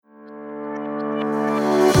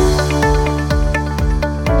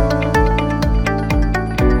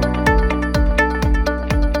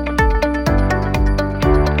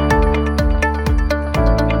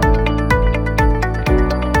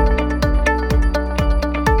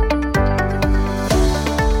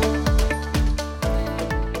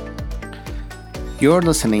You're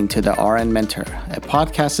listening to the RN Mentor, a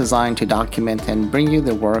podcast designed to document and bring you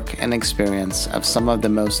the work and experience of some of the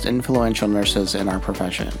most influential nurses in our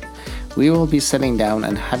profession. We will be sitting down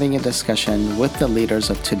and having a discussion with the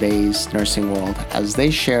leaders of today's nursing world as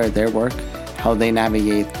they share their work, how they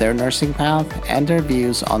navigate their nursing path, and their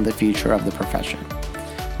views on the future of the profession.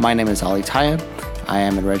 My name is Ali Tayeb. I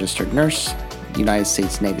am a registered nurse, United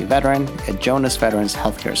States Navy veteran, a Jonas Veterans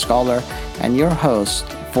Healthcare Scholar, and your host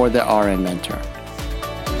for the RN Mentor.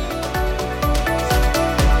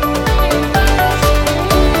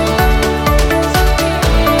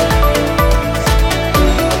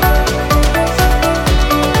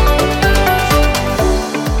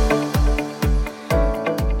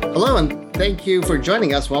 Hello, and thank you for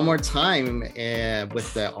joining us one more time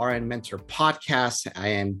with the RN Mentor podcast. I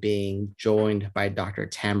am being joined by Dr.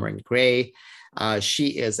 Tamron Gray. She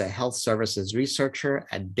is a health services researcher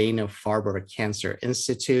at Dana-Farber Cancer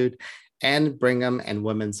Institute and Brigham and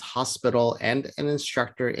Women's Hospital and an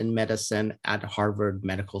instructor in medicine at Harvard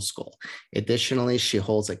Medical School. Additionally, she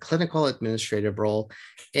holds a clinical administrative role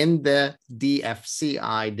in the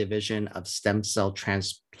DFCI Division of Stem Cell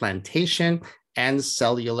Transplantation and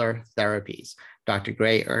Cellular Therapies. Dr.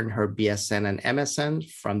 Gray earned her BSN and MSN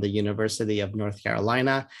from the University of North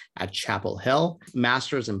Carolina at Chapel Hill,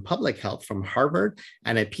 master's in public health from Harvard,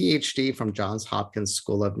 and a PhD from Johns Hopkins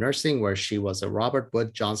School of Nursing, where she was a Robert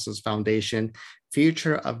Wood Johnson Foundation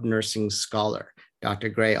Future of Nursing Scholar. Dr.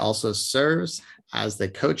 Gray also serves as the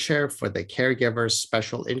co-chair for the Caregivers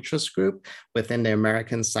Special Interest Group within the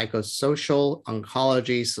American Psychosocial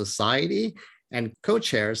Oncology Society, and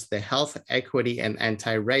co-chairs the Health Equity and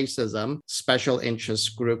Anti-Racism Special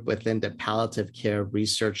Interest Group within the Palliative Care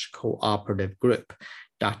Research Cooperative Group.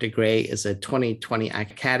 Dr. Gray is a 2020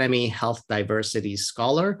 Academy Health Diversity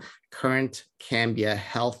Scholar, current Cambia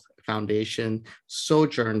Health Foundation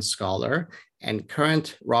Sojourn Scholar, and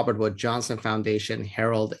current Robert Wood Johnson Foundation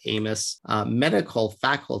Harold Amos Medical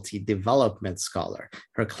Faculty Development Scholar.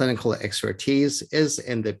 Her clinical expertise is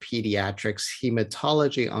in the pediatrics,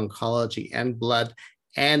 hematology, oncology, and blood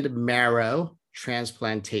and marrow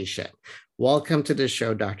transplantation. Welcome to the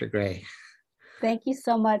show, Dr. Gray. Thank you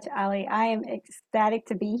so much, Ali. I am ecstatic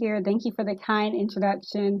to be here. Thank you for the kind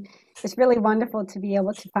introduction. It's really wonderful to be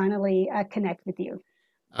able to finally connect with you.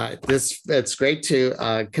 It's great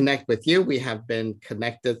to connect with you. We have been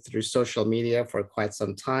connected through social media for quite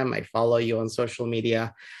some time. I follow you on social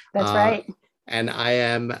media. That's right. And I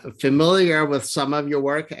am familiar with some of your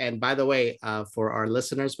work. And by the way, for our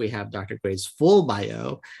listeners, we have Dr. Gray's full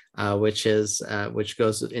bio, which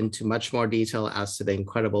goes into much more detail as to the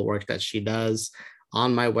incredible work that she does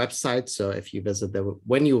on my website. So if you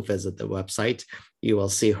when you visit the website, you will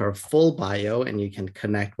see her full bio and you can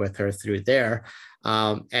connect with her through there.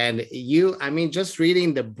 Just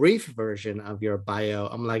reading the brief version of your bio,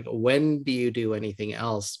 I'm like, when do you do anything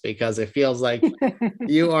else? Because it feels like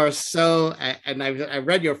you are so, and I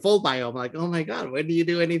read your full bio, I'm like, oh my God, when do you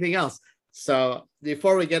do anything else? So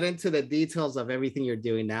before we get into the details of everything you're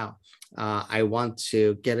doing now, I want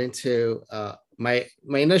to get into my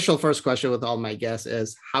initial first question with all my guests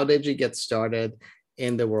is, how did you get started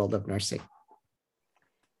in the world of nursing?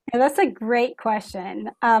 Yeah, that's a great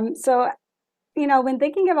question. When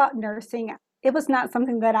thinking about nursing, it was not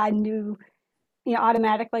something that I knew,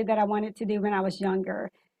 automatically that I wanted to do when I was younger.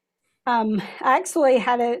 I actually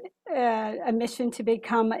had a mission to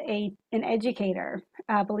become an educator,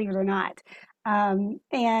 believe it or not. I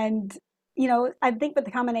think with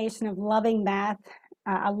the combination of loving math,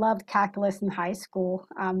 I loved calculus in high school.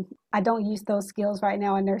 I don't use those skills right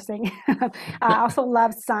now in nursing. I also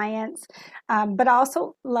love science, but I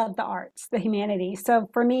also love the arts, the humanities. So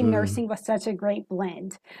for me, nursing was such a great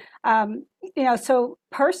blend. So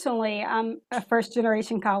personally, I'm a first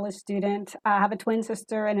generation college student. I have a twin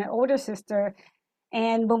sister and an older sister.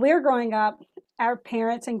 And when we were growing up, our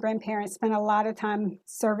parents and grandparents spent a lot of time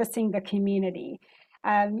servicing the community.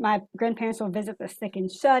 My grandparents would visit the sick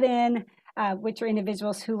and shut-in, which are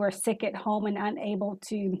individuals who are sick at home and unable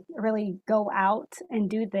to really go out and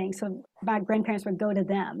do things. So my grandparents would go to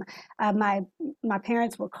them. My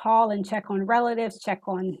parents would call and check on relatives, check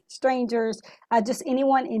on strangers, just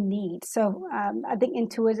anyone in need. So I think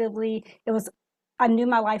intuitively, I knew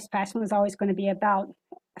my life's passion was always going to be about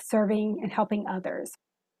serving and helping others.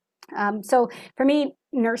 So for me,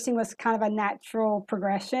 nursing was kind of a natural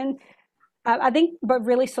progression. I think what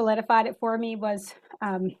really solidified it for me was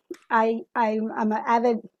I'm an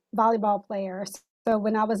avid volleyball player. So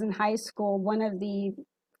when I was in high school, one of the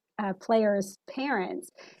players' parents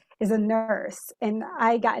is a nurse, and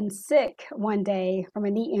I gotten sick one day from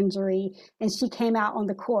a knee injury, and she came out on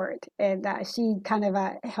the court, and she kind of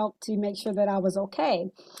helped to make sure that I was okay.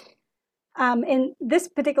 And this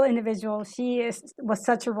particular individual, was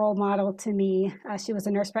such a role model to me. She was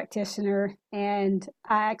a nurse practitioner, and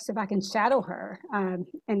I asked if I can shadow her.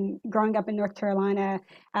 And growing up in North Carolina,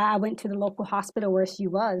 I went to the local hospital where she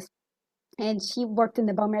was, and she worked in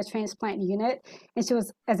the bone marrow transplant unit, and she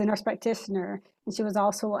was as a nurse practitioner, and she was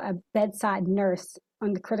also a bedside nurse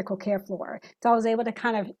on the critical care floor. So I was able to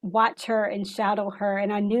kind of watch her and shadow her,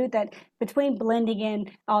 and I knew that between blending in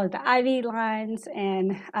all of the IV lines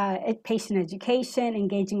and patient education,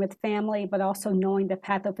 engaging with family, but also knowing the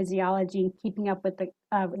pathophysiology and keeping up with the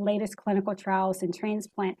latest clinical trials in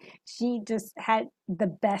transplant, she just had the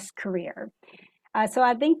best career. So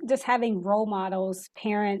I think just having role models,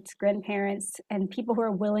 parents, grandparents, and people who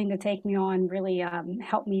are willing to take me on really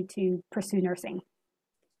helped me to pursue nursing.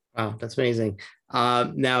 Wow, that's amazing.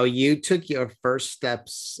 Now you took your first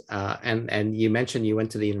steps, and you mentioned you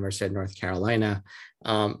went to the University of North Carolina.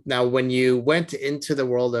 Now, when you went into the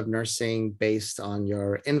world of nursing based on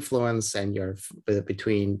your influence and your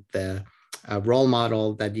between the role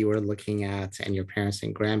model that you were looking at and your parents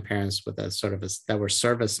and grandparents with a sort of that were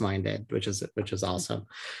service minded, which is awesome.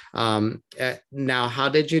 Now, how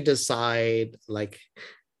did you decide like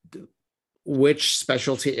which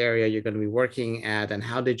specialty area you're going to be working at, and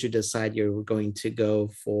how did you decide you were going to go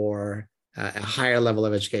for a higher level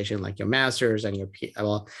of education, like your master's and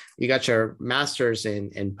well, you got your master's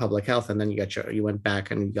in public health, and then you went back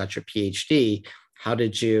and you got your PhD. How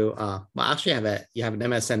did you? Well, actually, you have an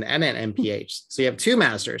MSN and an MPH, so you have two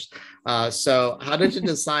masters. So, how did you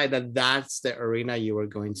decide that that's the arena you were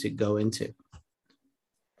going to go into?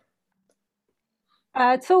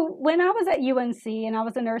 So when I was at UNC and I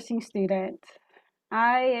was a nursing student,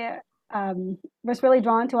 I was really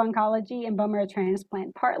drawn to oncology and bone marrow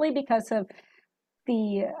transplant, partly because of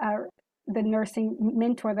the uh, the nursing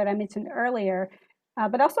mentor that I mentioned earlier,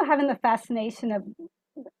 but also having the fascination of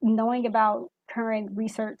knowing about current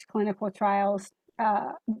research, clinical trials,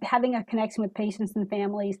 having a connection with patients and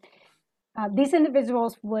families. These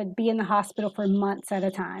individuals would be in the hospital for months at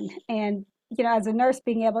a time, and as a nurse,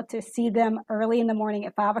 being able to see them early in the morning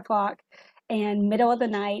at 5 o'clock and middle of the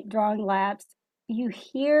night drawing labs, you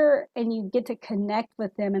hear and you get to connect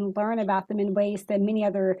with them and learn about them in ways that many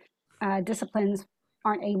other disciplines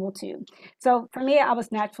aren't able to. So for me, I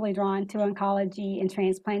was naturally drawn to oncology and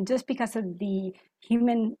transplant just because of the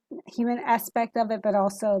human aspect of it, but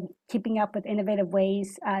also keeping up with innovative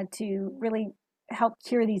ways to really help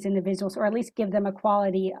cure these individuals, or at least give them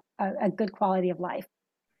a good quality of life.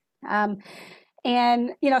 Um,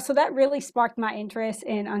 and so that really sparked my interest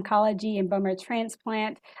in oncology and bone marrow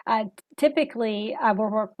transplant. Typically, I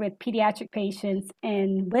will work with pediatric patients,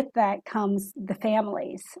 and with that comes the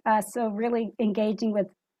families. So really engaging with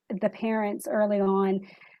the parents early on,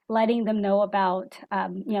 letting them know about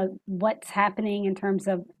what's happening in terms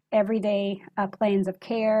of everyday plans of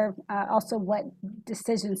care, also what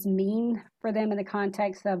decisions mean for them in the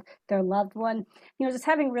context of their loved one. Just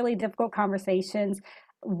having really difficult conversations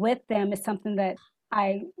with them is something that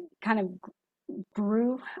I kind of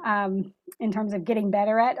grew in terms of getting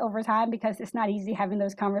better at over time, because it's not easy having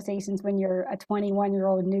those conversations when you're a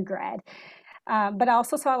 21-year-old new grad. But I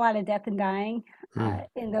also saw a lot of death and dying Hmm.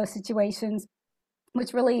 in those situations,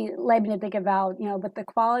 which really led me to think about, with the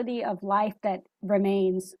quality of life that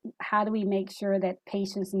remains, how do we make sure that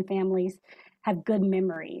patients and families have good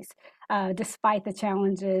memories despite the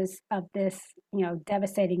challenges of this,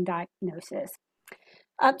 devastating diagnosis.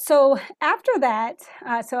 So after that,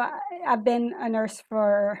 I've been a nurse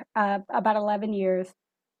for about 11 years,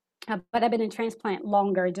 but I've been in transplant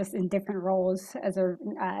longer, just in different roles as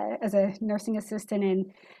a nursing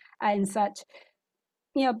assistant and such.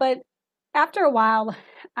 But after a while,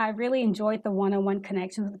 I really enjoyed the one-on-one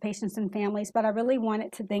connections with the patients and families, but I really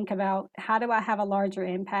wanted to think about, how do I have a larger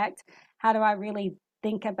impact? How do I really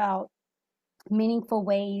think about meaningful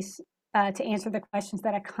ways to answer the questions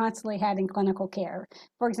that I constantly had in clinical care?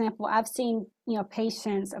 For example, I've seen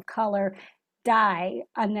patients of color die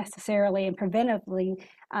unnecessarily and preventively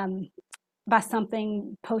um, by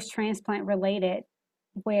something post-transplant related,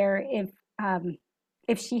 where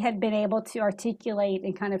if she had been able to articulate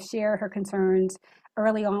and kind of share her concerns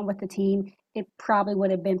early on with the team, it probably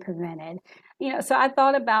would have been prevented. So I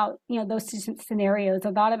thought about, those scenarios.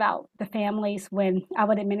 I thought about the families when I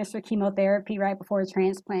would administer chemotherapy right before a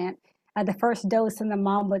transplant. The first dose, and the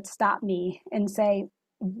mom would stop me and say,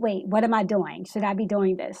 "Wait, what am I doing? Should I be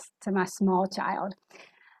doing this to my small child?"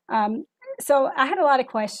 Um, so I had a lot of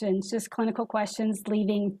questions, just clinical questions,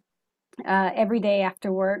 leaving every day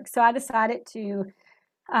after work. So I decided to,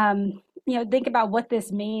 think about what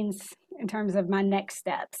this means in terms of my next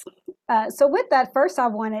steps. So with that, first I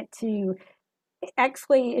wanted to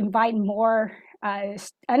actually invite more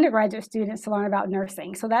undergraduate students to learn about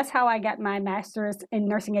nursing. So that's how I got my master's in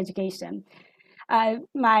nursing education.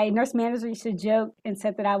 My nurse manager used to joke and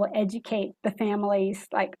said that I will educate the families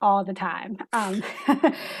like all the time, and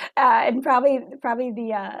probably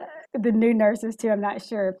the new nurses too. I'm not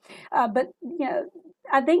sure, but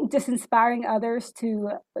I think just inspiring others to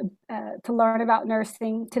learn about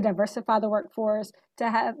nursing, to diversify the workforce,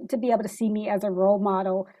 to be able to see me as a role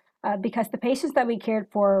model, because the patients that we cared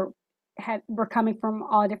for were coming from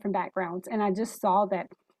all different backgrounds, and I just saw that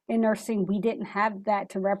in nursing, we didn't have that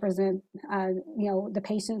to represent, the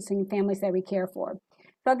patients and families that we care for.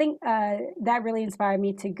 So I think that really inspired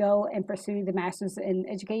me to go and pursue the master's in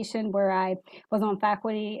education, where I was on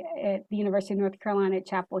faculty at the University of North Carolina at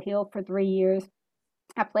Chapel Hill for 3 years.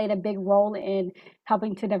 I played a big role in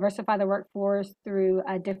helping to diversify the workforce through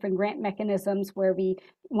different grant mechanisms where we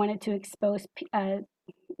wanted to expose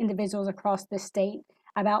individuals across the state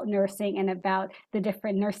about nursing and about the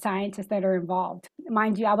different nurse scientists that are involved.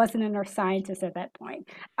 Mind you, I wasn't a nurse scientist at that point,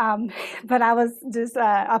 but I was just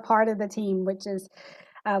a part of the team, which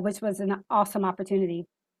was an awesome opportunity.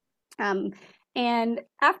 And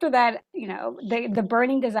after that, the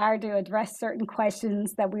burning desire to address certain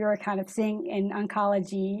questions that we were kind of seeing in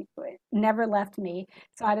oncology never left me.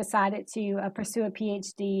 So I decided to pursue a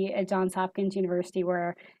PhD at Johns Hopkins University,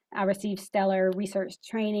 where I received stellar research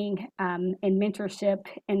training and mentorship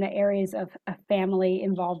in the areas of family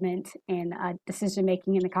involvement and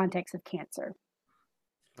decision-making in the context of cancer.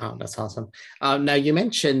 Oh, that's awesome. Now, you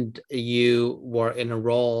mentioned you were in a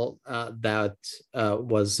role that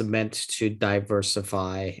was meant to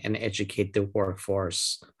diversify and educate the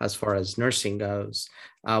workforce as far as nursing goes.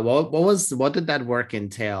 What did that work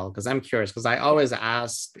entail? Because I'm curious, because I always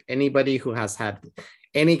ask anybody who has had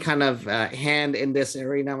any kind of hand in this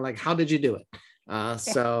arena, I'm like, how did you do it?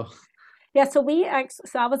 So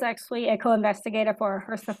I was actually a co-investigator for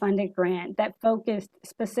a HRSA-funded grant that focused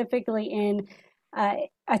specifically in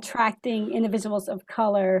attracting individuals of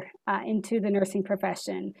color into the nursing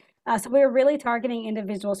profession. So we were really targeting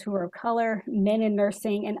individuals who are of color, men in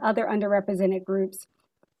nursing, and other underrepresented groups.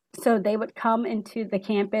 So they would come into the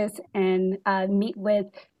campus and meet with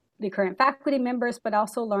the current faculty members, but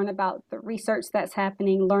also learn about the research that's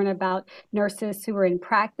happening, learn about nurses who are in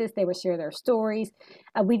practice. They would share their stories.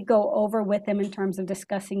 We'd go over with them in terms of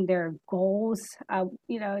discussing their goals,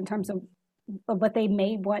 in terms of what they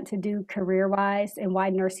may want to do career-wise and why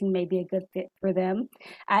nursing may be a good fit for them.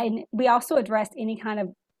 And we also addressed any kind of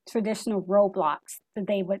traditional roadblocks that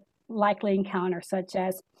they would likely encounter, such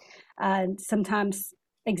as sometimes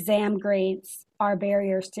exam grades are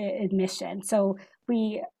barriers to admission. So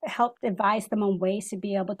we helped advise them on ways to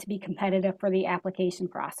be able to be competitive for the application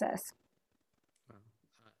process.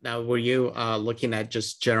 Now, were you looking at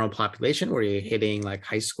just general population? Were you hitting like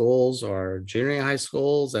high schools or junior high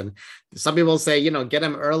schools? And some people say, get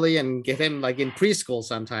them early and get them like in preschool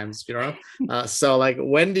sometimes, so like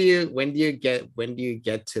when do you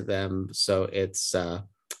get to them so it's a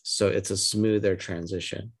smoother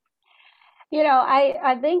transition?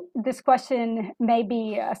 I think this question may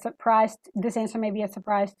be a surprise. This answer may be a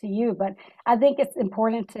surprise to you, but I think it's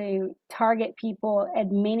important to target people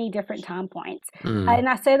at many different time points. And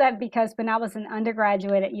I say that because when I was an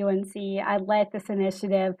undergraduate at UNC, I led this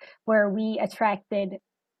initiative where we attracted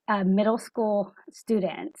middle school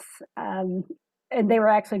students. And they were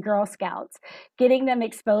actually Girl Scouts, getting them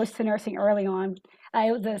exposed to nursing early on.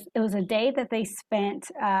 It was a day that they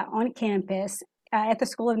spent on campus at the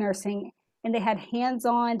School of Nursing, and they had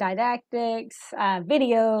hands-on didactics,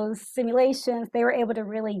 videos, simulations. They were able to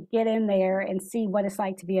really get in there and see what it's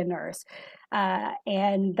like to be a nurse.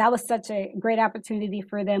 And that was such a great opportunity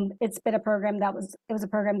for them. It's been it was a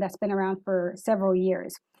program that's been around for several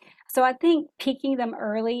years. So I think peaking them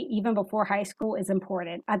early, even before high school, is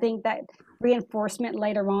important. I think that reinforcement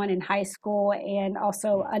later on in high school and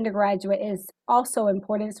also undergraduate is also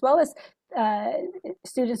important, as well as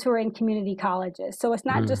students who are in community colleges. So it's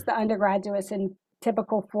not just the undergraduates in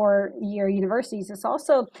typical four-year universities. It's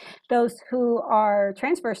also those who are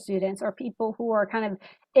transfer students or people who are kind of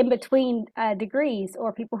in between degrees,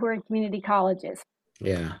 or people who are in community colleges.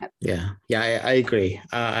 Yeah. I agree.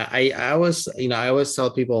 I always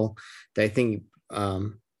tell people that I think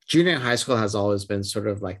junior high school has always been sort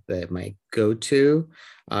of like my go-to,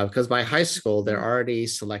 because by high school they're already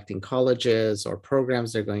selecting colleges or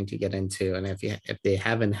programs they're going to get into, and if they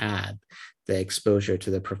haven't had the exposure to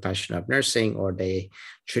the profession of nursing, or they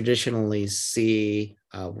traditionally see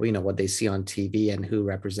what they see on TV and who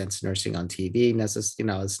represents nursing on TV.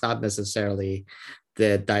 It's not necessarily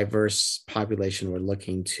the diverse population we're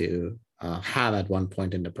looking to have at one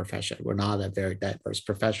point in the profession. We're not a very diverse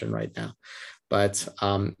profession right now, but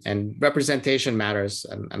and representation matters,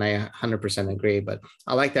 and I 100% agree. But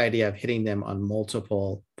I like the idea of hitting them on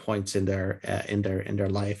multiple points in their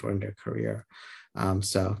life or in their career.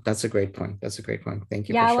 So that's a great point. That's a great point. Thank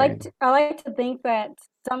you Yeah, for sharing. I like to think that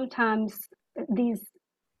sometimes these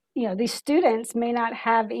these students may not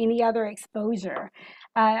have any other exposure.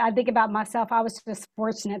 I think about myself. I was just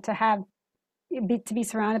fortunate to be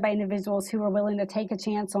surrounded by individuals who are willing to take a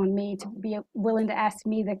chance on me, to be willing to ask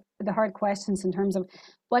me the hard questions in terms of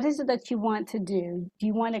what is it that you want to do? Do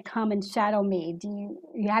you want to come and shadow me? Do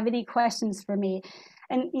you have any questions for me?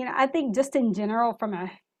 And I think just in general, from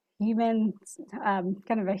a human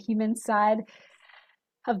kind of a human side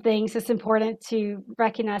of things, it's important to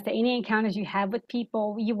recognize that any encounters you have with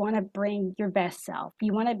people, you want to bring your best self.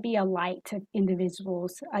 You want to be a light to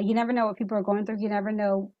individuals. You never know what people are going through. You never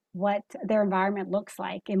know what their environment looks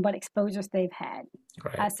like and what exposures they've had.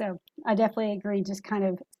 Right. So I definitely agree, just kind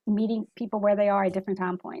of meeting people where they are at different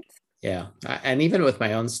time points. Yeah, and even with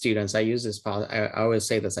my own students, I use this. I always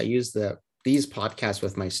say this. I use these podcasts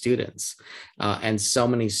with my students, and so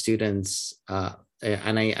many students.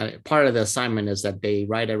 And part of the assignment is that they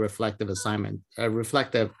write a reflective assignment, a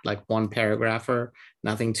reflective like one paragraph, or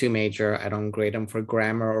nothing too major. I don't grade them for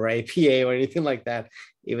grammar or APA or anything like that,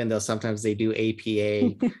 even though sometimes they do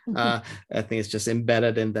APA. I think it's just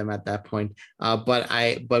embedded in them at that point.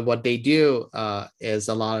 But what they do is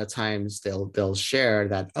a lot of times they'll share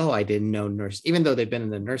that, oh, I didn't know nurse, even though they've been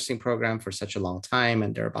in the nursing program for such a long time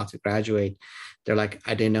and they're about to graduate. They're like,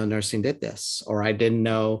 I didn't know nursing did this, or I didn't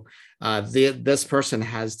know this person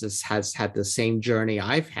has had the same journey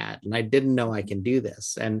I've had, and I didn't know I can do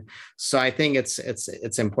this. And so I think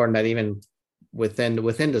it's important that even within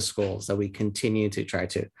the schools that we continue to try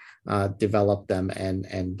to develop them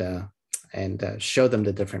and show them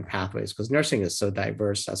the different pathways, because nursing is so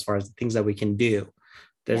diverse as far as the things that we can do.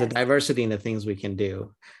 There's a diversity in the things we can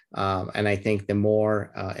do. And I think the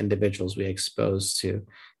more individuals we expose to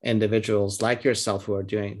individuals like yourself who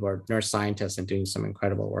are nurse scientists and doing some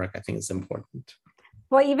incredible work, I think it's important.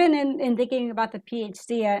 Well, even in thinking about the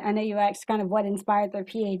PhD, I know you asked kind of what inspired their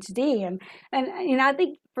PhD, and I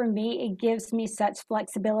think for me it gives me such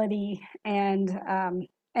flexibility and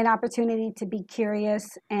an opportunity to be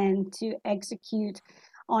curious and to execute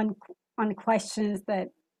on questions that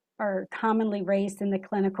are commonly raised in the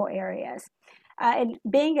clinical areas. And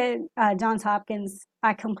being at Johns Hopkins,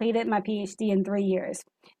 I completed my PhD in 3 years.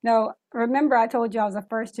 Now, remember, I told you I was a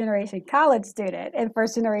first generation college student and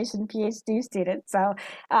first generation PhD student. So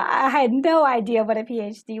I had no idea what a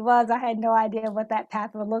PhD was. I had no idea what that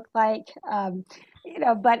path would look like.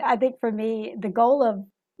 But I think for me, the goal of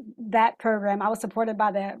that program, I was supported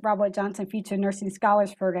by the Robert Johnson Future Nursing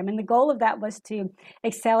Scholars Program. And the goal of that was to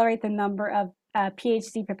accelerate the number of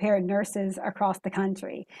PhD prepared nurses across the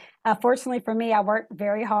country. Fortunately for me, I worked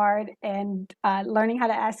very hard and learning how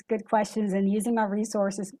to ask good questions and using my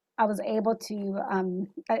resources, I was able to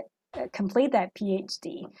complete that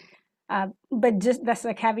PhD. But just that's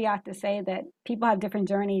a caveat to say that people have different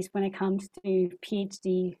journeys when it comes to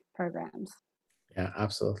PhD programs. Yeah,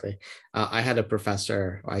 absolutely. I had a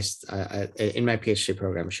professor in my PhD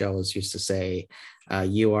program. She always used to say,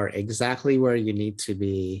 "You are exactly where you need to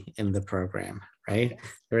be in the program, right?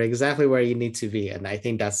 You're exactly where you need to be." And I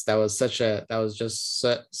think that was just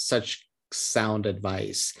such sound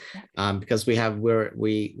advice, because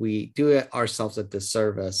we do ourselves a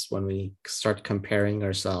disservice when we start comparing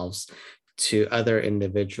ourselves to other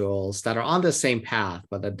individuals that are on the same path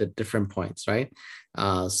but at the different points, right?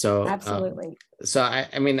 Absolutely. So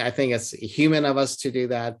I mean, I think it's human of us to do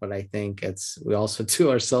that, but I think we also do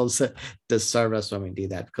ourselves a disservice when we do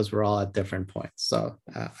that, because we're all at different points. So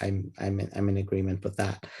I'm in agreement with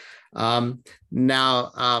that.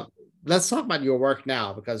 Now let's talk about your work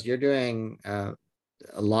now, because you're doing a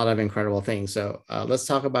lot of incredible things. So let's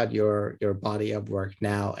talk about your body of work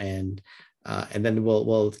now, and then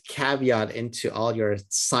we'll caveat into all your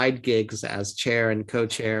side gigs as chair and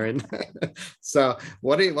co-chair. And so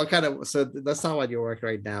so let's talk about your work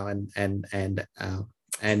right now and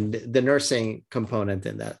the nursing component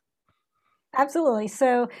in that. Absolutely.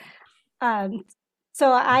 So I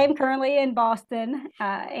am currently in Boston,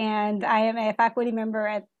 and I am a faculty member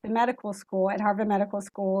at the medical school, at Harvard Medical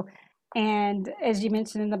School. And as you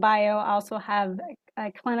mentioned in the bio, I also have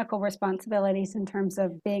clinical responsibilities in terms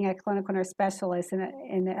of being a clinical nurse specialist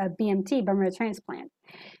in a BMT, bone marrow transplant.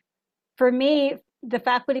 For me, the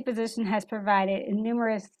faculty position has provided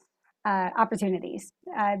numerous opportunities,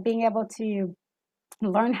 being able to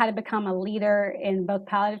learn how to become a leader in both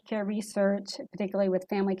palliative care research, particularly with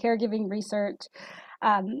family caregiving research.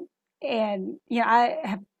 And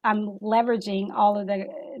I'm leveraging all of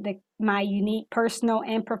my unique personal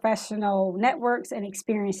and professional networks and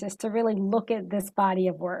experiences to really look at this body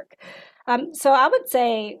of work. So I would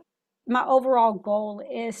say my overall goal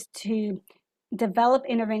is to develop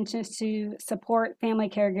interventions to support family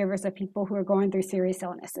caregivers of people who are going through serious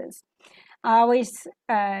illnesses. I always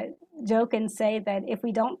joke and say that if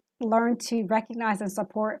we don't learn to recognize and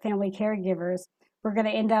support family caregivers, we're going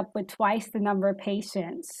to end up with twice the number of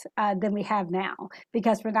patients than we have now,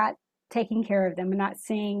 because we're not taking care of them. We're not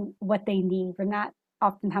seeing what they need. We're not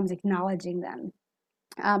oftentimes acknowledging them.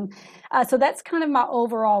 So that's kind of my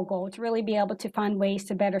overall goal, to really be able to find ways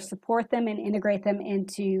to better support them and integrate them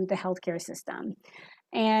into the healthcare system.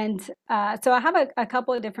 And so I have a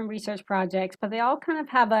couple of different research projects, but they all kind of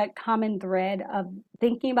have a common thread of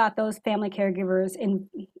thinking about those family caregivers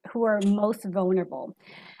who are most vulnerable.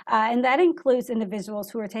 And that includes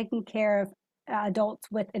individuals who are taking care of adults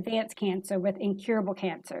with advanced cancer, with incurable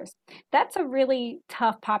cancers. That's a really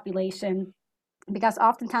tough population, because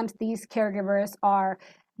oftentimes these caregivers are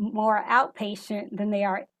more outpatient than they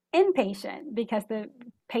are inpatient, because the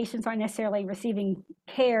patients aren't necessarily receiving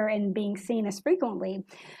care and being seen as frequently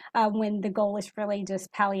when the goal is really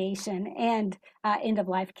just palliation and end of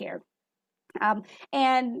life care. That's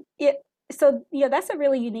a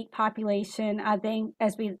really unique population. I think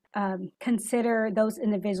as we consider those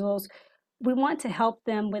individuals, we want to help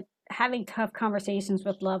them with having tough conversations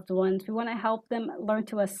with loved ones. We want to help them learn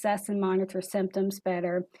to assess and monitor symptoms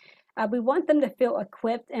better. We want them to feel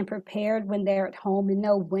equipped and prepared when they're at home and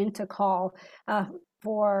know when to call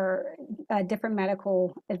for different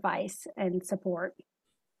medical advice and support.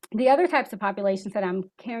 The other types of populations that I'm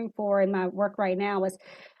caring for in my work right now is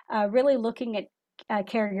really looking at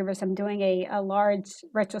caregivers. I'm doing a large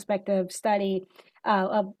retrospective study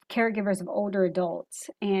of caregivers of older adults.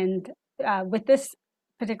 And with this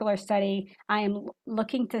particular study, I am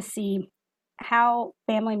looking to see how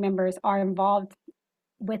family members are involved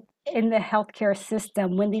in the healthcare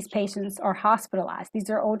system when these patients are hospitalized.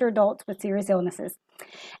 These are older adults with serious illnesses.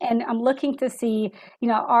 And I'm looking to see,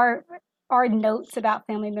 are notes about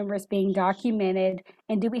family members being documented,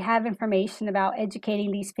 and do we have information about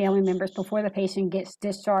educating these family members before the patient gets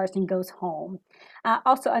discharged and goes home?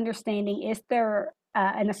 Also understanding, is there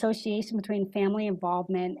an association between family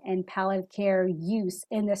involvement and palliative care use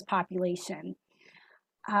in this population?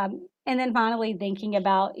 And then finally, thinking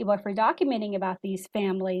about if we're documenting about these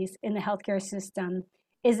families in the healthcare system,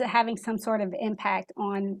 is it having some sort of impact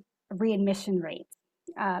on readmission rates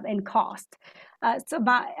and cost?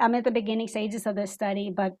 I'm at the beginning stages of this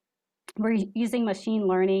study, but we're using machine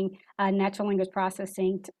learning, natural language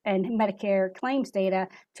processing, and Medicare claims data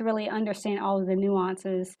to really understand all of the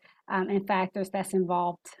nuances and factors that's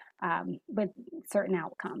involved with certain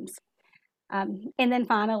outcomes. And then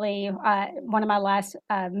finally, one of my last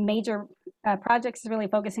major projects is really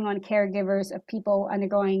focusing on caregivers of people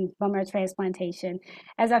undergoing bone marrow transplantation.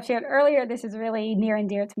 As I've shared earlier, this is really near and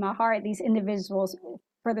dear to my heart. These individuals,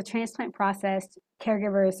 for the transplant process,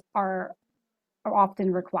 caregivers are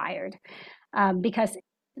often required because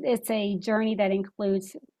it's a journey that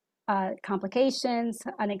includes complications,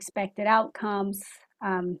 unexpected outcomes,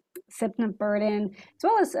 symptom burden, as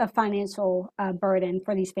well as a financial burden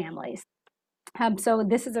for these families. So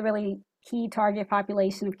this is a really key target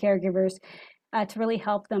population of caregivers to really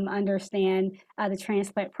help them understand the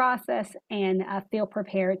transplant process and feel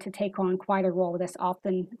prepared to take on quite a role that's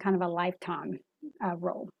often kind of a lifetime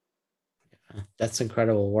role. That's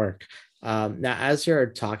incredible work. Now, as you're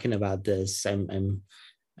talking about this, I'm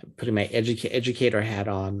putting my educator hat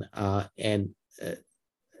on, and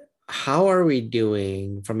how are we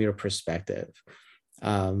doing from your perspective,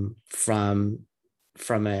 from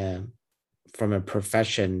a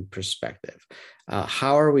profession perspective?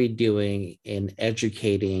 How are we doing in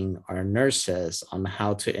educating our nurses on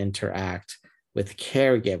how to interact with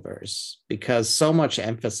caregivers? Because so much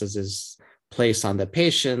emphasis is placed on the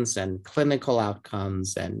patients and clinical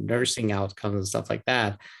outcomes and nursing outcomes and stuff like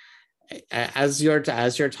that. As you're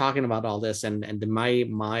talking about all this, and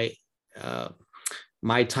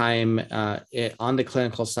my time on the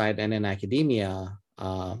clinical side and in academia,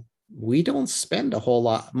 we don't spend a whole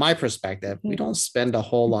lot, my perspective, we don't spend a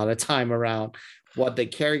whole lot of time around what the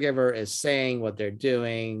caregiver is saying, what they're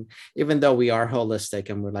doing, even though we are holistic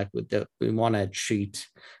and we're like, we want to treat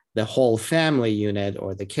the whole family unit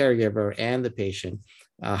or the caregiver and the patient.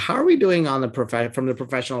 How are we doing from the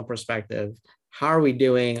professional perspective? How are we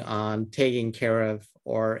doing on taking care of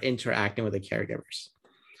or interacting with the caregivers?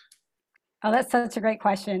 Oh, that's such a great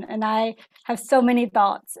question. And I have so many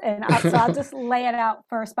thoughts. So I'll just lay it out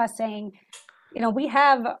first by saying, we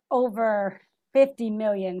have over 50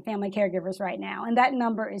 million family caregivers right now, and that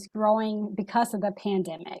number is growing because of the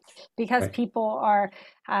pandemic, because Right. people are,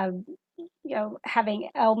 uh, having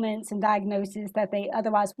ailments and diagnoses that they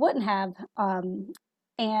otherwise wouldn't have.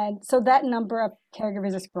 And so that number of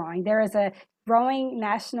caregivers is growing. There is a growing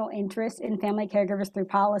national interest in family caregivers through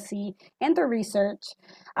policy and through research.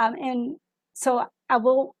 And so I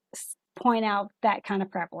will point out that kind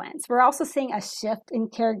of prevalence. We're also seeing a shift in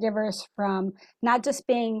caregivers from not just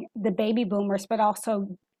being the baby boomers, but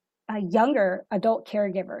also younger adult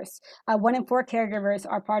caregivers. 1 in 4 caregivers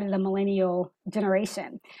are part of the millennial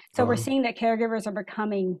generation. So we're Oh, seeing that caregivers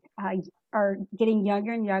are getting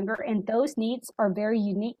younger and younger, and those needs are very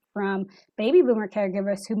unique from baby boomer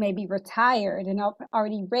caregivers who may be retired and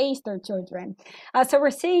already raised their children. So we're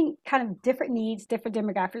seeing kind of different needs, different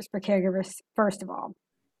demographics for caregivers, first of all.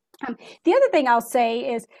 The other thing I'll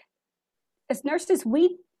say is, as nurses,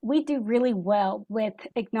 we do really well with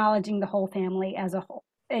acknowledging the whole family as a whole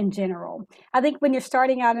in general. I think when you're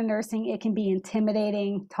starting out in nursing, it can be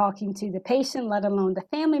intimidating talking to the patient, let alone the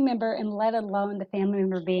family member, and let alone the family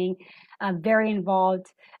member being very involved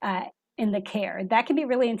in the care. That can be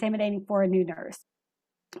really intimidating for a new nurse.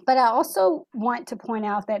 But I also want to point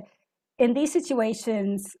out that in these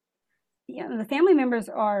situations, the family members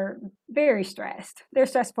are very stressed. They're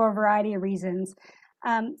stressed for a variety of reasons.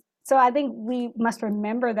 So I think we must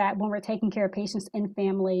remember that when we're taking care of patients and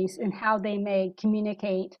families and how they may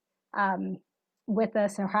communicate um, with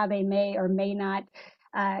us, or how they may or may not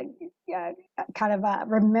uh,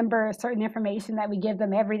 remember certain information that we give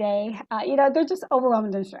them every day. They're just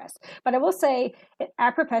overwhelmed and stressed. But I will say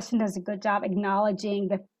our profession does a good job acknowledging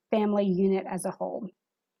the family unit as a whole.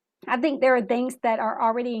 I think there are things that are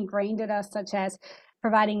already ingrained in us, such as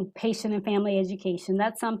providing patient and family education.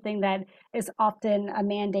 That's something that is often a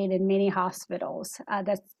mandate in many hospitals.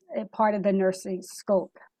 That's a part of the nursing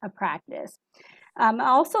scope of practice. I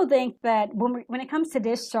also think that when it comes to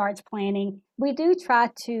discharge planning, we do try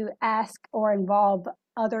to ask or involve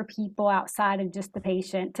other people outside of just the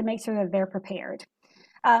patient to make sure that they're prepared.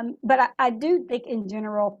 But I do think in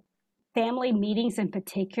general, family meetings in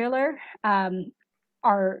particular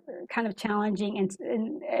are kind of challenging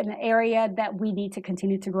in an area that we need to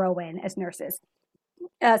continue to grow in as nurses.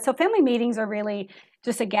 So family meetings are really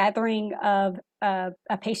just a gathering of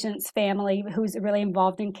a patient's family who's really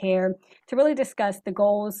involved in care to really discuss the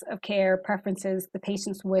goals of care, preferences, the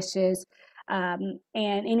patient's wishes, and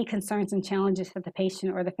any concerns and challenges that the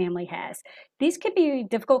patient or the family has. These could be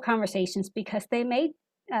difficult conversations because they may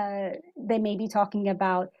be talking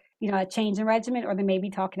about a change in regimen, or they may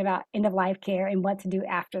be talking about end of life care and what to do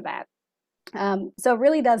after that. So it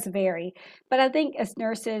really does vary. But I think as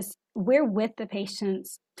nurses, we're with the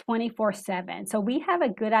patients 24/7. So we have a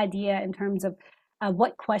good idea in terms of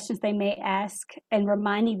what questions they may ask, and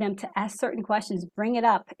reminding them to ask certain questions, bring it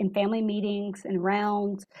up in family meetings and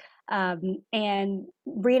rounds, and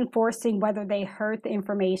reinforcing whether they heard the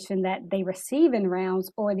information that they receive in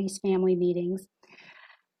rounds or these family meetings.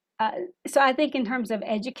 So I think in terms of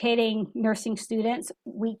educating nursing students,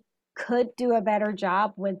 we could do a better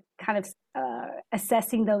job with kind of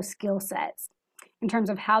assessing those skill sets in terms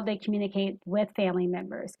of how they communicate with family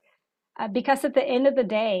members. Because at the end of the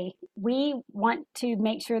day, we want to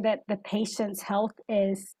make sure that the patient's health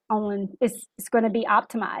is going to be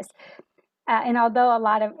optimized. And although a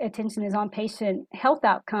lot of attention is on patient health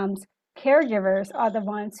outcomes, caregivers are the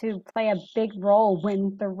ones who play a big role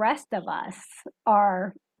when the rest of us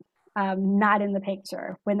are not in the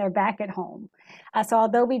picture, when they're back at home. So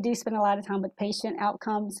although we do spend a lot of time with patient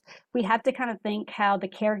outcomes, we have to kind of think how the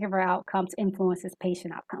caregiver outcomes influences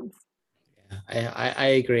patient outcomes. I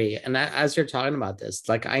agree. And as you're talking about this,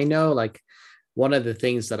 like I know, like one of the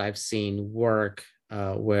things that I've seen work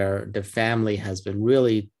where the family has been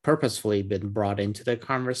really purposefully been brought into the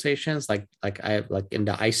conversations, like I like in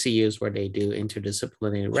the ICUs where they do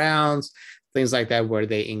interdisciplinary rounds, things like that, where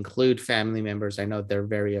they include family members. I know they're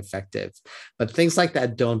very effective, but things like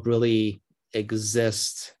that don't really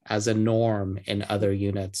exist as a norm in other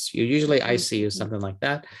units. You usually ICU something like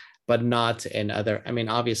that, but not in other. I mean,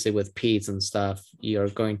 obviously with peds and stuff, you're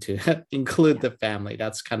going to include Yeah. the family.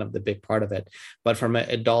 That's kind of the big part of it. But from an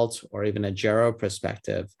adult or even a gero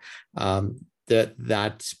perspective,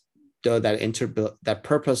 that though that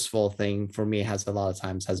purposeful thing for me has a lot of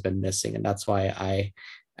times has been missing, and that's why I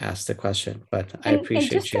asked the question. But I And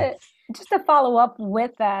appreciate you. just to follow up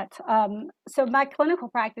with that, so my clinical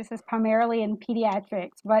practice is primarily in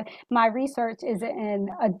pediatrics, but my research is in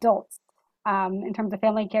adults, in terms of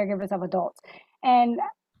family caregivers of adults. And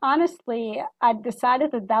Honestly, I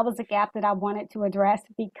decided that that was a gap that I wanted to address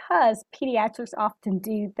because pediatrics often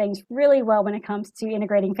do things really well when it comes to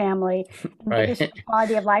integrating family and making sure Right. the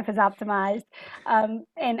quality of life is optimized.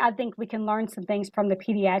 And I think we can learn some things from the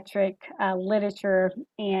pediatric literature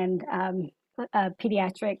and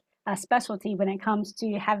pediatric specialty when it comes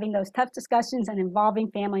to having those tough discussions and involving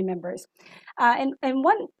family members. And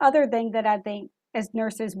one other thing that I think as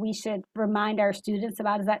nurses we should remind our students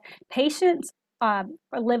about is that patients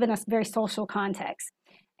live in a very social context.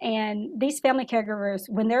 And these family caregivers,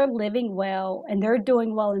 when they're living well and they're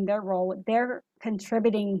doing well in their role, they're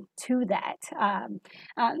contributing to that.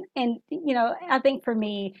 And, you know, I think for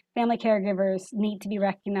me, family caregivers need to be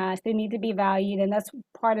recognized, they need to be valued. And that's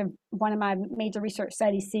part of one of my major research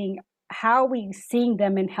studies, seeing how are we seeing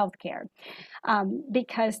them in healthcare,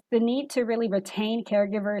 because the need to really retain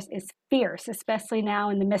caregivers is fierce, especially now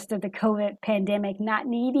in the midst of the COVID pandemic, not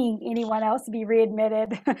needing anyone else to be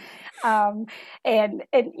readmitted. um, and,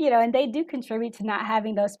 you know, and they do contribute to not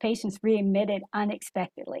having those patients readmitted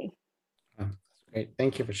unexpectedly. Oh, that's great.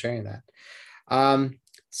 Thank you for sharing that. Um,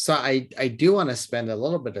 so I do want to spend a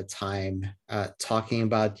little bit of time talking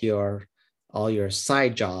about your all your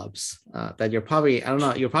side jobs that you're probably, I don't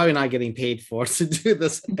know, you're probably not getting paid for to do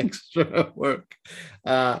this extra work.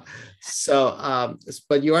 Uh,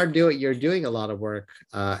 but you're doing a lot of work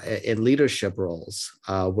in leadership roles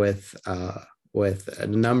with a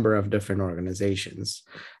number of different organizations.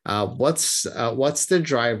 What's the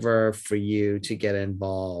driver for you to get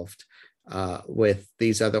involved with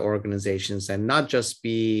these other organizations and not just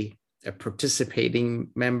be a participating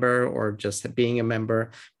member or just being a member,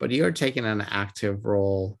 but you're taking an active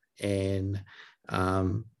role in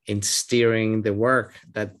steering the work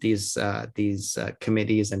that these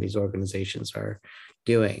committees and these organizations are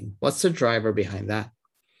doing. What's the driver behind that?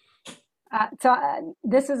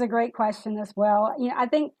 This is a great question as well. You know, I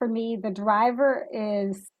think for me, the driver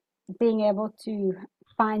is being able to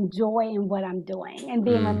find joy in what I'm doing and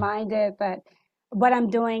being Mm, reminded that what I'm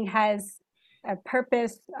doing has a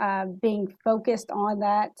purpose, being focused on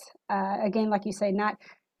that. Again, like you say, not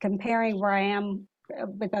comparing where I am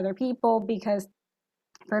with other people, because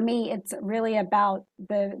for me, it's really about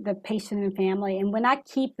the patient and family. And when I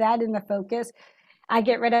keep that in the focus, I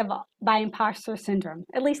get rid of my imposter syndrome,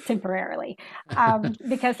 at least temporarily,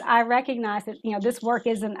 because I recognize that, you know, this work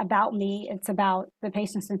isn't about me. It's about the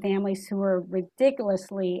patients and families who are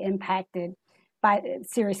ridiculously impacted by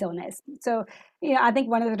serious illness. So, you know, I think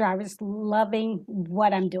one of the drivers is loving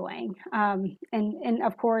what I'm doing, and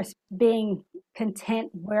of course being content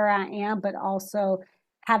where I am, but also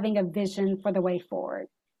having a vision for the way forward.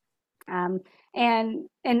 Um, and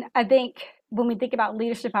I think when we think about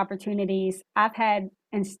leadership opportunities, I've had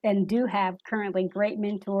and do have currently great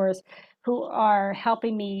mentors who are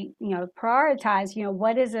helping me, you know, prioritize, you know,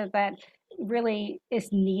 what is it that really is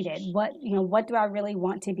needed? What, you know, what do I really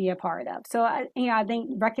want to be a part of? So, you know, I think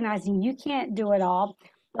recognizing you can't do it all,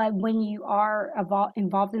 but when you are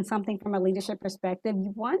involved in something from a leadership perspective,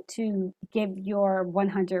 you want to give your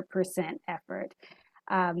 100% effort.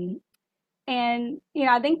 Um, and, you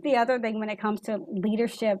know, I think the other thing when it comes to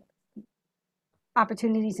leadership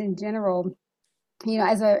opportunities in general, you know,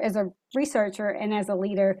 as a researcher and as a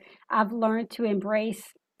leader, I've learned to embrace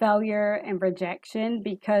failure and rejection,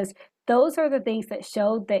 because those are the things that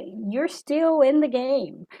show that you're still in the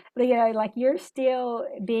game. You know, like you're still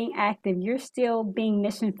being active, you're still being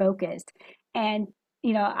mission focused. And,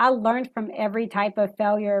 you know, I learned from every type of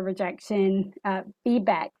failure, rejection,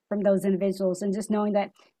 feedback from those individuals, and just knowing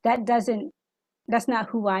that that doesn't that's not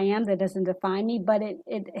who I am, that doesn't define me, but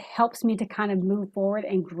it helps me to kind of move forward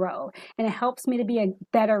and grow. And it helps me to be a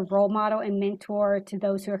better role model and mentor to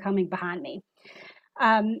those who are coming behind me.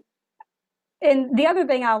 Um, and the other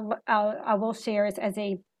thing I will share is, as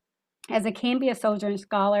a Cambia soldier and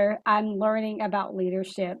scholar, I'm learning about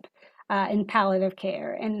leadership in palliative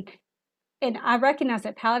care. And I recognize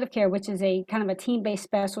that palliative care, which is a kind of a team-based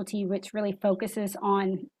specialty, which really focuses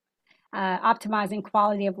on optimizing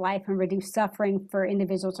quality of life and reduce suffering for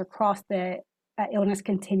individuals across the illness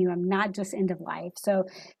continuum, not just end of life. So,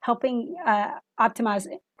 helping optimize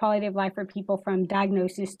quality of life for people from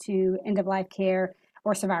diagnosis to end of life care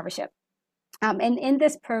or survivorship. And in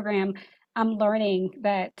this program, I'm learning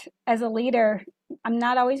that as a leader, I'm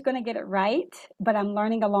not always going to get it right, but I'm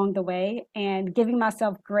learning along the way and giving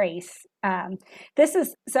myself grace. This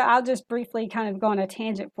is so I'll just briefly kind of go on a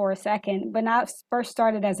tangent for a second. When I first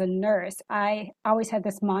started as a nurse, I always had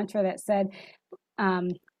this mantra that said, um,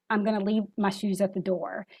 I'm going to leave my shoes at the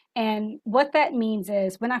door. And what that means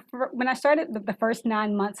is when I started the first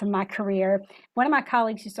 9 months of my career, one of my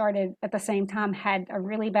colleagues who started at the same time had a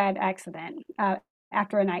really bad accident.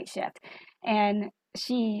 after a night shift, and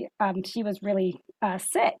she was really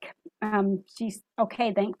sick. She's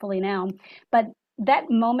okay, thankfully now, but that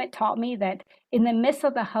moment taught me that in the midst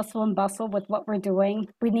of the hustle and bustle with what we're doing,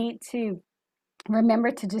 we need to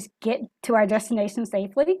remember to just get to our destination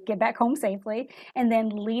safely, get back home safely, and then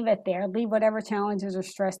leave it there, leave whatever challenges or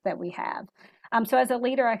stress that we have. So as a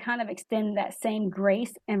leader, I kind of extend that same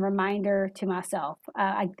grace and reminder to myself.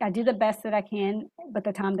 I do the best that I can with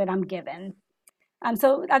the time that I'm given.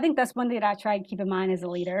 So I think that's one thing that I try to keep in mind as a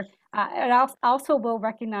leader. And I also will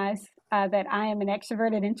recognize that I am an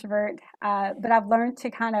extroverted introvert, but I've learned to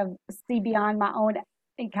kind of see beyond my own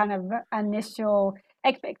kind of initial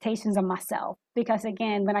expectations of myself. Because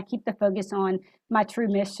again, when I keep the focus on my true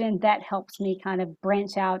mission, that helps me kind of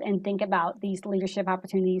branch out and think about these leadership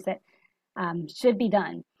opportunities that should be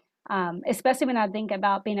done. Especially when I think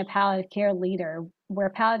about being a palliative care leader, where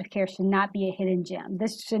palliative care should not be a hidden gem.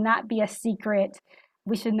 This should not be a secret.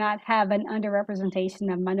 We should not have an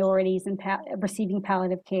underrepresentation of minorities in receiving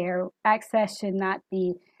palliative care. Access should not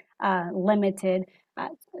be limited.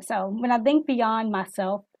 So when I think beyond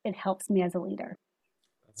myself, it helps me as a leader.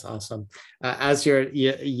 That's awesome. As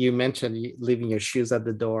you mentioned leaving your shoes at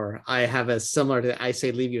the door, I have a similar to, I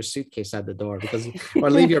say leave your suitcase at the door because, or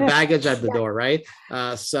leave your baggage at the door, right?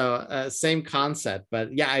 So same concept,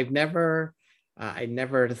 but yeah, I never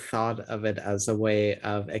thought of it as a way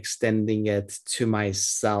of extending it to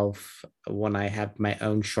myself when I have my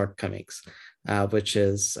own shortcomings, which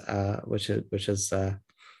is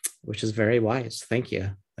very wise. Thank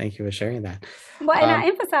you. Thank you for sharing that. Well, and I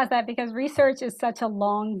emphasize that because research is such a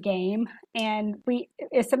long game, and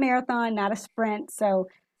it's a marathon, not a sprint. So,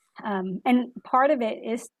 and part of it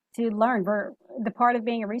is to learn. The part of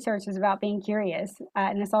being a researcher is about being curious,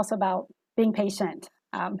 and it's also about being patient,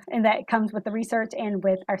 and that comes with the research and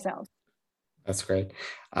with ourselves. That's great.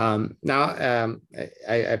 Now,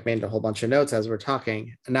 I've made a whole bunch of notes as we're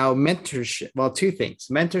talking. Now, mentorship, well, two things,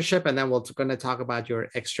 mentorship, and then we're going to talk about your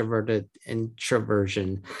extroverted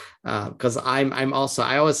introversion. Because I'm also,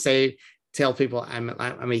 I always tell people I'm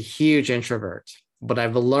a huge introvert, but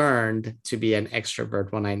I've learned to be an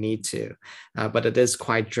extrovert when I need to. But it is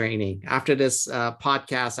quite draining. After this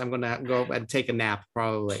podcast, I'm going to go and take a nap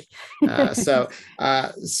probably. But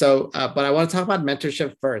I want to talk about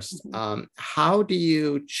mentorship first. How do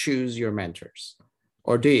you choose your mentors,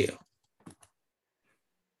 or do you?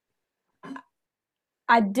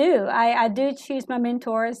 I do. I do choose my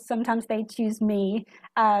mentors. Sometimes they choose me.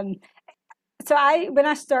 So when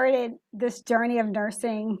I started this journey of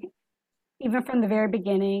nursing, even from the very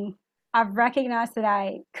beginning, I've recognized that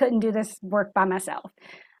I couldn't do this work by myself.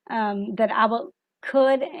 That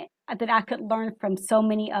I could learn from so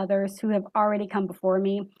many others who have already come before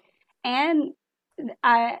me, and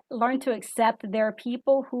I learned to accept that there are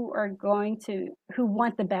people who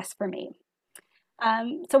want the best for me.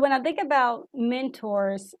 So when I think about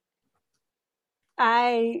mentors,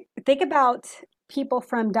 I think about people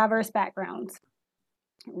from diverse backgrounds,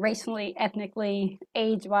 racially, ethnically,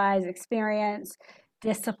 age-wise, experience,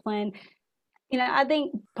 discipline. I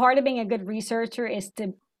think part of being a good researcher is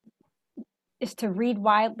to read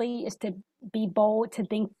widely, is to be bold, to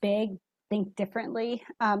think big, think differently.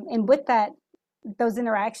 And with that, those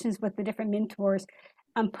interactions with the different mentors,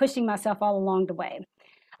 I'm pushing myself all along the way.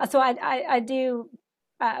 So I do.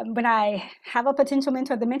 When I have a potential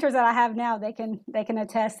mentor, the mentors that I have now, they can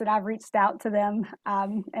attest that I've reached out to them,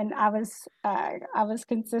 and I was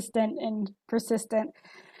consistent and persistent,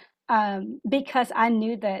 because I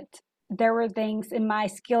knew that there were things in my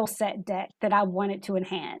skill set deck that I wanted to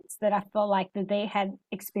enhance, that I felt like that they had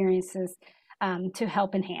experiences to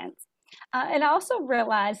help enhance. And I also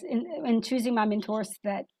realized in choosing my mentors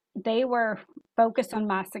that they were focused on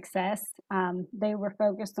my success. They were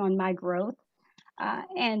focused on my growth.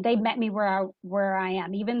 And they met me where I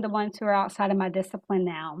am. Even the ones who are outside of my discipline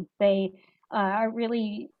now, they are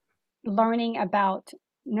really learning about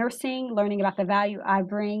nursing, learning about the value I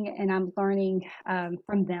bring, and I'm learning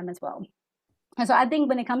from them as well. And so I think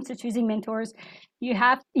when it comes to choosing mentors, you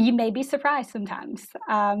may be surprised sometimes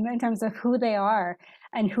in terms of who they are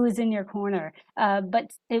and who's in your corner.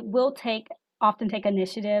 But it will often take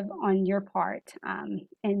initiative on your part,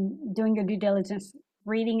 and doing your due diligence,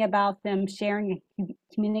 reading about them, sharing and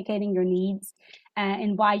communicating your needs,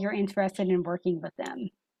 and why you're interested in working with them.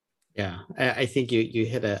 Yeah, I think you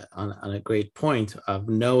hit on a great point of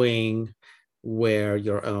knowing where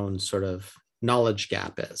your own sort of knowledge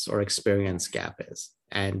gap is or experience gap is,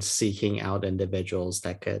 and seeking out individuals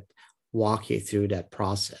that could walk you through that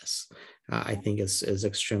process. I think is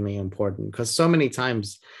extremely important, because so many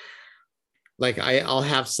times, like I'll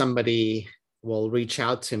have somebody will reach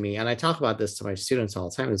out to me, and I talk about this to my students all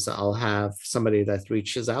the time, is I'll have somebody that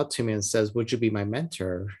reaches out to me and says, would you be my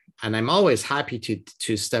mentor? And I'm always happy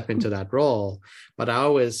to step into that role, but I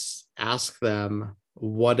always ask them,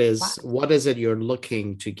 what Wow. is it you're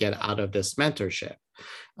looking to get out of this mentorship?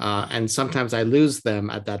 And sometimes I lose them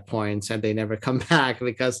at that point and they never come back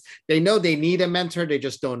because they know they need a mentor, they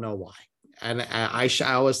just don't know why. And I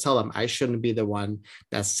always tell them, I shouldn't be the one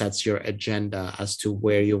that sets your agenda as to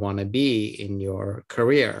where you want to be in your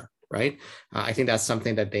career, right? I think that's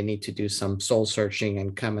something that they need to do some soul searching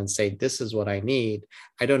and come and say, this is what I need.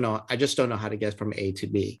 I don't know. I just don't know how to get from A to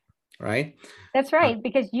B, right? That's Uh, right,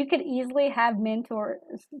 because you could easily have mentors.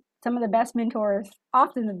 Some of the best mentors,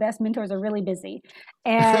 often the best mentors, are really busy.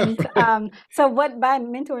 And so, what my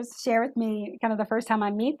mentors share with me, kind of the first time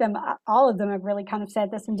I meet them, all of them have really kind of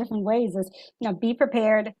said this in different ways: is, be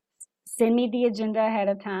prepared, send me the agenda ahead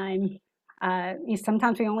of time.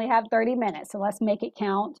 Sometimes we only have 30 minutes, so let's make it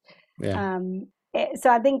count. yeah. So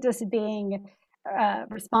I think just being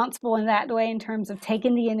responsible in that way, in terms of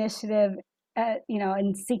taking the initiative,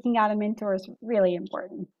 and seeking out a mentor, is really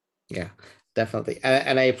important. Yeah, definitely.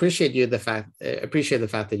 And I appreciate the fact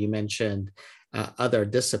that you mentioned other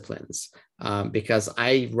disciplines, because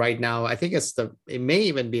I right now I think it may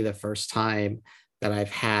even be the first time that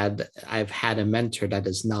I've had a mentor that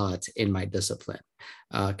is not in my discipline,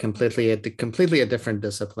 completely a different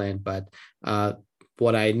discipline, but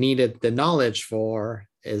what I needed the knowledge for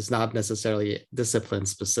is not necessarily discipline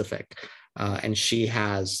specific, and she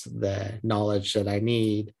has the knowledge that I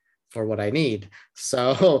need for what I need.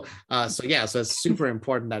 So, so it's super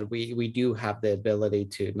important that we do have the ability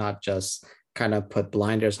to not just kind of put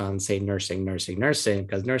blinders on and say nursing, nursing, nursing,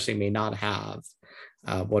 because nursing may not have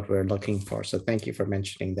what we're looking for. So, thank you for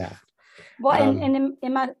mentioning that. Well, and, Um, and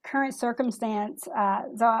in my current circumstance,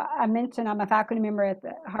 so I mentioned I'm a faculty member at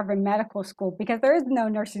the Harvard Medical School, because there is no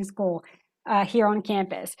nursing school here on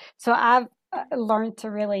campus. So I've learned to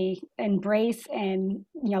really embrace and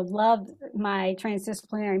love my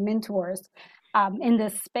transdisciplinary mentors in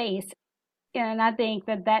this space, and I think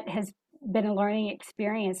that has been a learning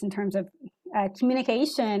experience in terms of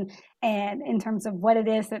communication and in terms of what it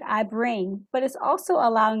is that I bring. But it's also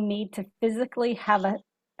allowing me to physically have a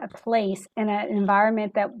place in an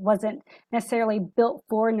environment that wasn't necessarily built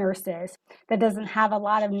for nurses, that doesn't have a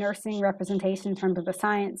lot of nursing representation in terms of the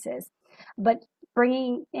sciences, but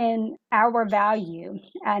bringing in our value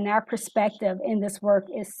and our perspective in this work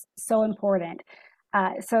is so important.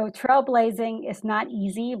 So trailblazing is not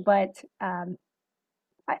easy, but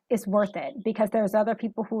it's worth it, because there's other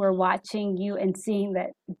people who are watching you and seeing that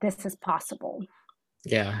this is possible.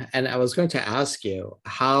 yeah, and I was going to ask you,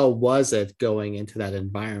 how was it going into that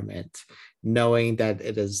environment, knowing that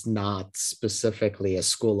it is not specifically a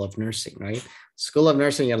school of nursing, right? School of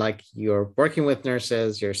nursing, you're working with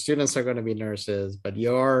nurses, your students are going to be nurses, but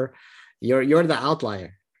you're the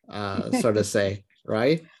outlier, so to say,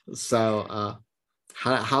 right? So,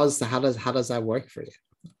 how does that work for you?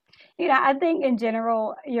 I think in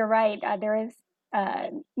general, you're right. There is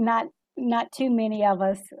not too many of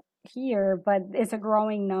us here, but it's a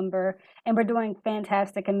growing number, and we're doing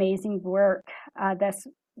fantastic, amazing work that's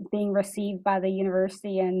being received by the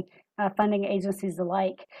university and funding agencies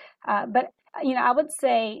alike. But I would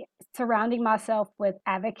say surrounding myself with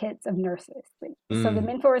advocates of nurses. So the Mm,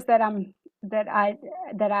 mentors that I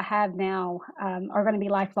that I have now are going to be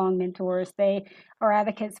lifelong mentors. They are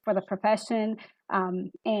advocates for the profession,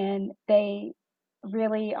 and they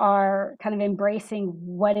really are kind of embracing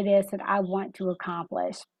what it is that I want to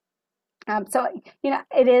accomplish. So,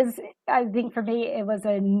 it is, I think for me, it was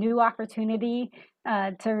a new opportunity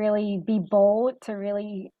to really be bold, to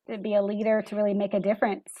really to be a leader, to really make a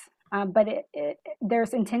difference. But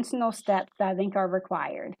there's intentional steps that I think are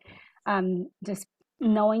required. Just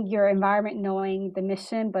knowing your environment, knowing the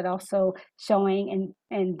mission, but also showing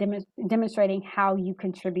and demonstrating how you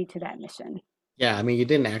contribute to that mission. yeah, I mean, you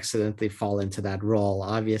didn't accidentally fall into that role.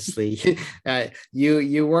 Obviously,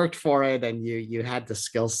 you worked for it, and you had the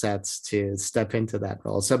skill sets to step into that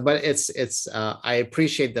role. So, but it's I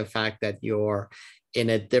appreciate the fact that you're in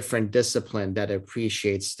a different discipline that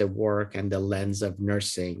appreciates the work and the lens of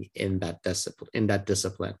nursing in that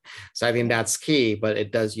discipline. So I think Yeah. that's key. But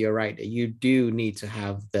you're right. You do need to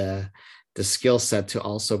have the skill set to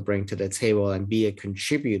also bring to the table and be a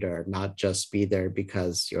contributor, not just be there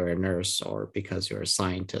because you're a nurse or because you're a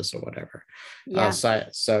scientist or whatever. Yeah.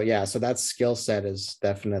 So that skill set is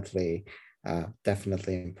definitely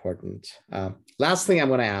important. Last thing I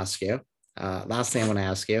want to ask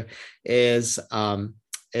you is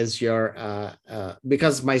is your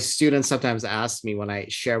because my students sometimes ask me when I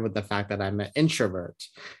share with the fact that I'm an introvert,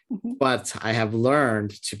 Mhm. but I have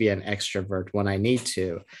learned to be an extrovert when I need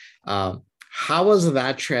to. How was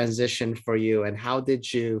that transition for you, and how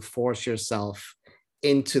did you force yourself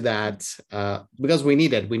into that? Because we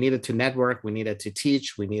needed to network, we needed to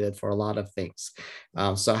teach, we needed for a lot of things.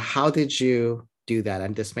 So how did you do that?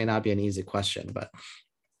 And this may not be an easy question, but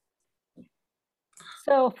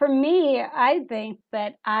So for me, I think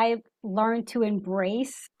that I've learned to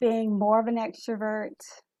embrace being more of an extrovert,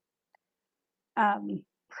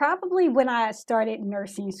 probably when I started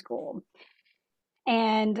nursing school.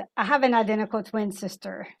 And I have an identical twin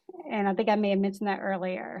sister, and I think I may have mentioned that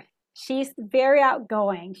earlier. She's very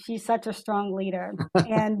outgoing. She's such a strong leader.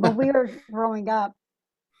 And when we were growing up,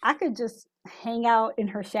 I could just hang out in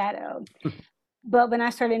her shadow. But when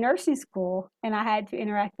I started nursing school and I had to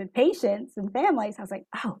interact with patients and families, I was like,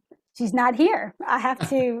 oh, she's not here. I have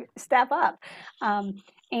to step up. Um,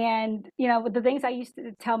 and, with the things I used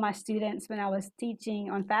to tell my students when I was teaching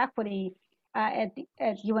on faculty at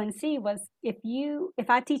UNC was if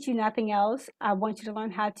I teach you nothing else, I want you to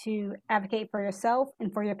learn how to advocate for yourself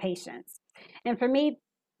and for your patients. And for me,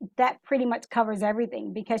 that pretty much covers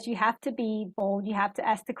everything because you have to be bold. You have to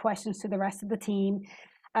ask the questions to the rest of the team.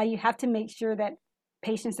 You have to make sure that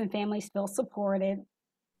patients and families feel supported.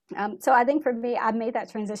 So I think for me, I made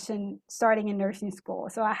that transition starting in nursing school.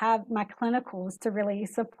 So I have my clinicals to really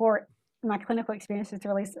support my clinical experiences to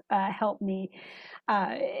really help me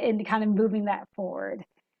in kind of moving that forward.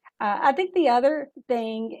 I think the other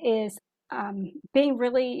thing is being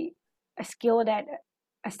really skilled at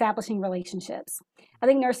establishing relationships. I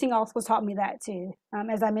think nursing also taught me that too.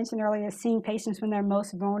 As I mentioned earlier, seeing patients when they're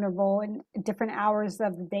most vulnerable in different hours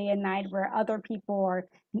of the day and night when other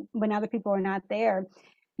people are not there.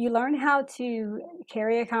 You learn how to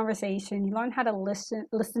carry a conversation. You learn how to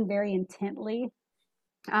listen very intently.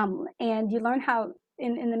 And you learn how,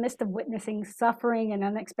 in the midst of witnessing suffering and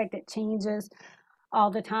unexpected changes, all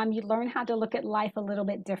the time, you learn how to look at life a little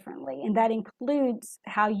bit differently. And that includes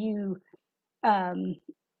how you um,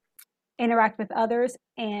 interact with others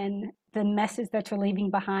and the message that you're leaving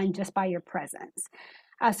behind just by your presence.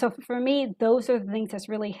 So for me, those are the things that's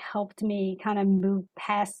really helped me kind of move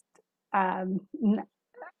past um,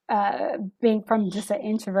 being from just an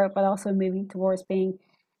introvert, but also moving towards being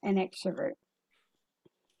an extrovert.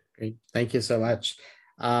 great. Thank you so much.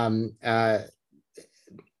 Um, uh,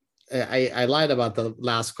 I lied about the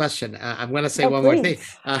last question. I'm going to say Oh, one more thing.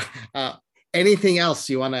 please. Uh, anything else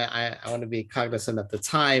you want to? I want to be cognizant of the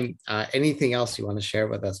time. Anything else you want to share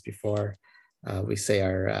with us before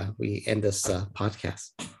we end this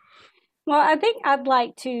podcast? Well, I think I'd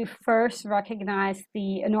like to first recognize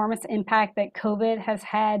the enormous impact that COVID has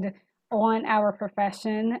had on our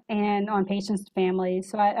profession and on patients' families.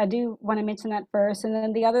 So I do want to mention that first. And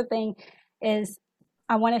then the other thing is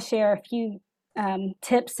I want to share a few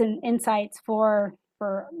tips and insights for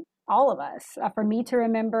all of us, for me to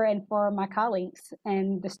remember and for my colleagues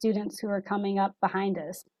and the students who are coming up behind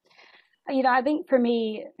us. I think for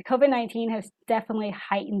me, COVID-19 has definitely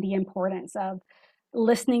heightened the importance of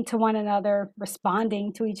listening to one another,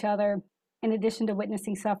 responding to each other, in addition to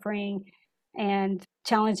witnessing suffering and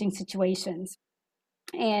challenging situations.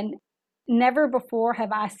 And never before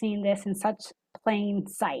have I seen this in such plain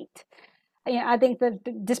sight. I think the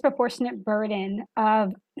disproportionate burden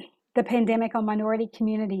of the pandemic on minority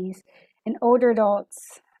communities and older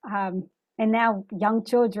adults, and now young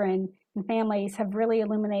children and families have really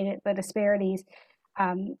illuminated the disparities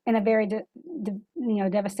in a very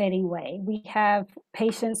devastating way. We have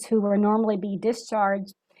patients who will normally be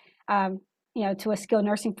discharged to a skilled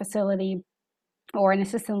nursing facility or an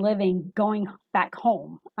assisted living going back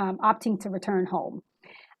home, opting to return home.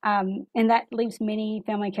 And that leaves many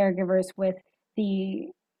family caregivers with the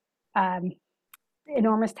um,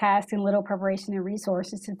 enormous task and little preparation and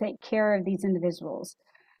resources to take care of these individuals.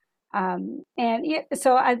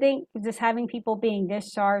 So I think just having people being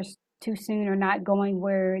discharged too soon or not going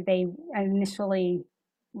where they initially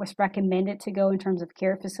was recommended to go in terms of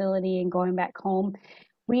care facility and going back home,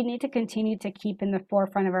 we need to continue to keep in the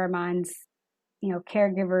forefront of our minds.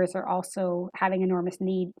 Caregivers are also having enormous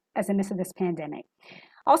need as a midst of this pandemic.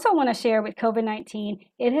 Also, I want to share with COVID-19,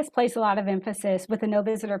 it has placed a lot of emphasis with the no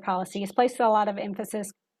visitor policy. It's placed a lot of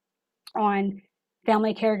emphasis on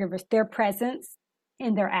family caregivers, their presence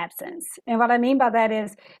in their absence. And what I mean by that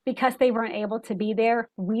is because they weren't able to be there,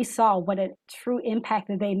 we saw what a true impact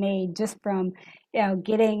that they made just from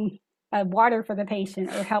getting water for the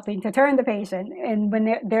patient or helping to turn the patient. And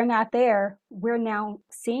when they're not there, we're now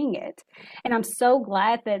seeing it. And I'm so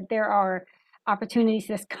glad that there are opportunities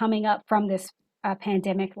that's coming up from this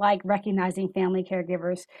pandemic, like recognizing family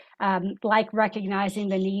caregivers, like recognizing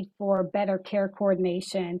the need for better care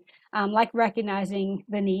coordination, like recognizing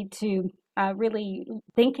the need to really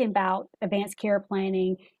think about advanced care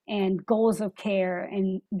planning and goals of care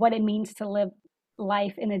and what it means to live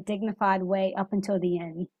life in a dignified way up until the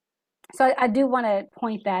end. So I do want to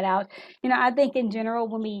point that out. I think in general,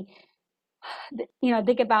 when we,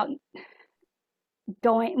 think about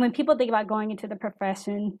when people think about going into the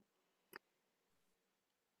profession,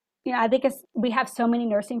 I think we have so many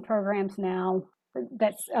nursing programs now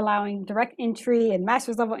that's allowing direct entry and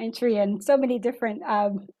master's level entry and so many different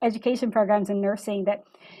education programs in nursing that,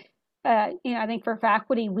 I think for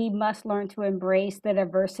faculty, we must learn to embrace the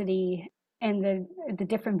diversity and the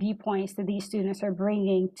different viewpoints that these students are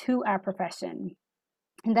bringing to our profession.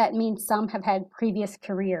 And that means some have had previous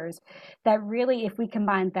careers that really, if we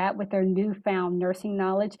combine that with their newfound nursing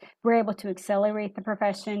knowledge, we're able to accelerate the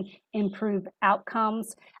profession, improve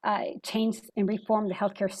outcomes, change and reform the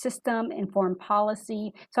healthcare system, inform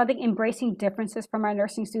policy. So I think embracing differences from our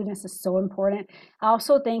nursing students is so important. I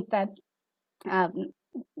also think that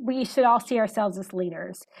we should all see ourselves as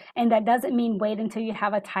leaders. And that doesn't mean wait until you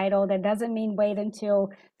have a title. That doesn't mean wait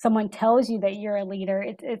until someone tells you that you're a leader.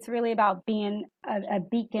 It's really about being a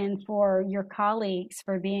beacon for your colleagues,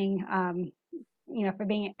 for being, for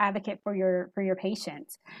being an advocate for your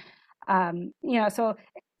patients. So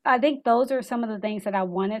I think those are some of the things that I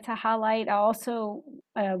wanted to highlight. I also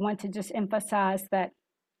want to just emphasize that,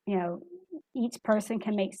 each person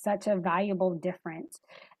can make such a valuable difference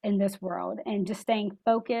in this world, and just staying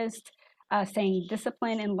focused, staying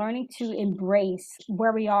disciplined, and learning to embrace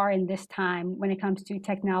where we are in this time when it comes to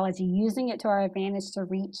technology, using it to our advantage to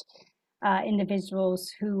reach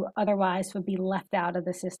individuals who otherwise would be left out of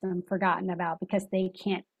the system, forgotten about because they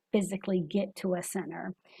can't physically get to a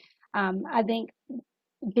center. I think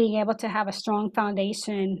being able to have a strong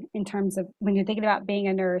foundation in terms of when you're thinking about being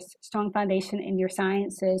a nurse, strong foundation in your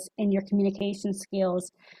sciences, in your communication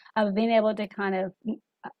skills, of being able to kind of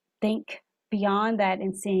think beyond that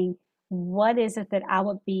and seeing what is it that I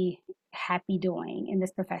would be happy doing in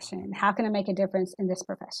this profession? How can I make a difference in this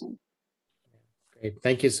profession? Great.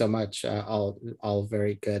 Thank you so much. All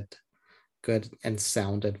very good and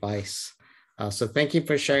sound advice. So thank you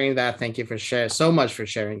for sharing that. Thank you for so much for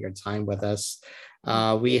sharing your time with us.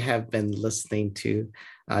 We have been listening to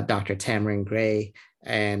Dr. Tamron Gray,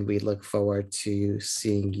 and we look forward to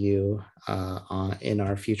seeing you in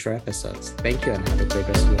our future episodes. Thank you, and have a great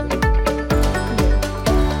rest of your day.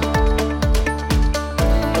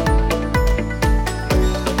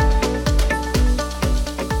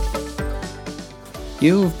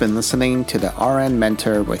 You've been listening to the RN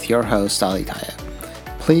Mentor with your host, Ali Tayeb.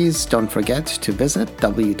 Please don't forget to visit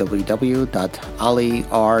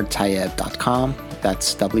www.alirtayeb.com.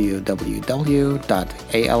 That's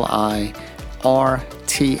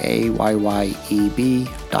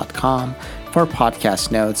www.alirtayeb.com for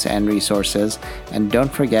podcast notes and resources, and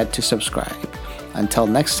don't forget to subscribe. Until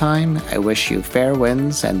next time, I wish you fair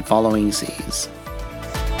winds and following seas.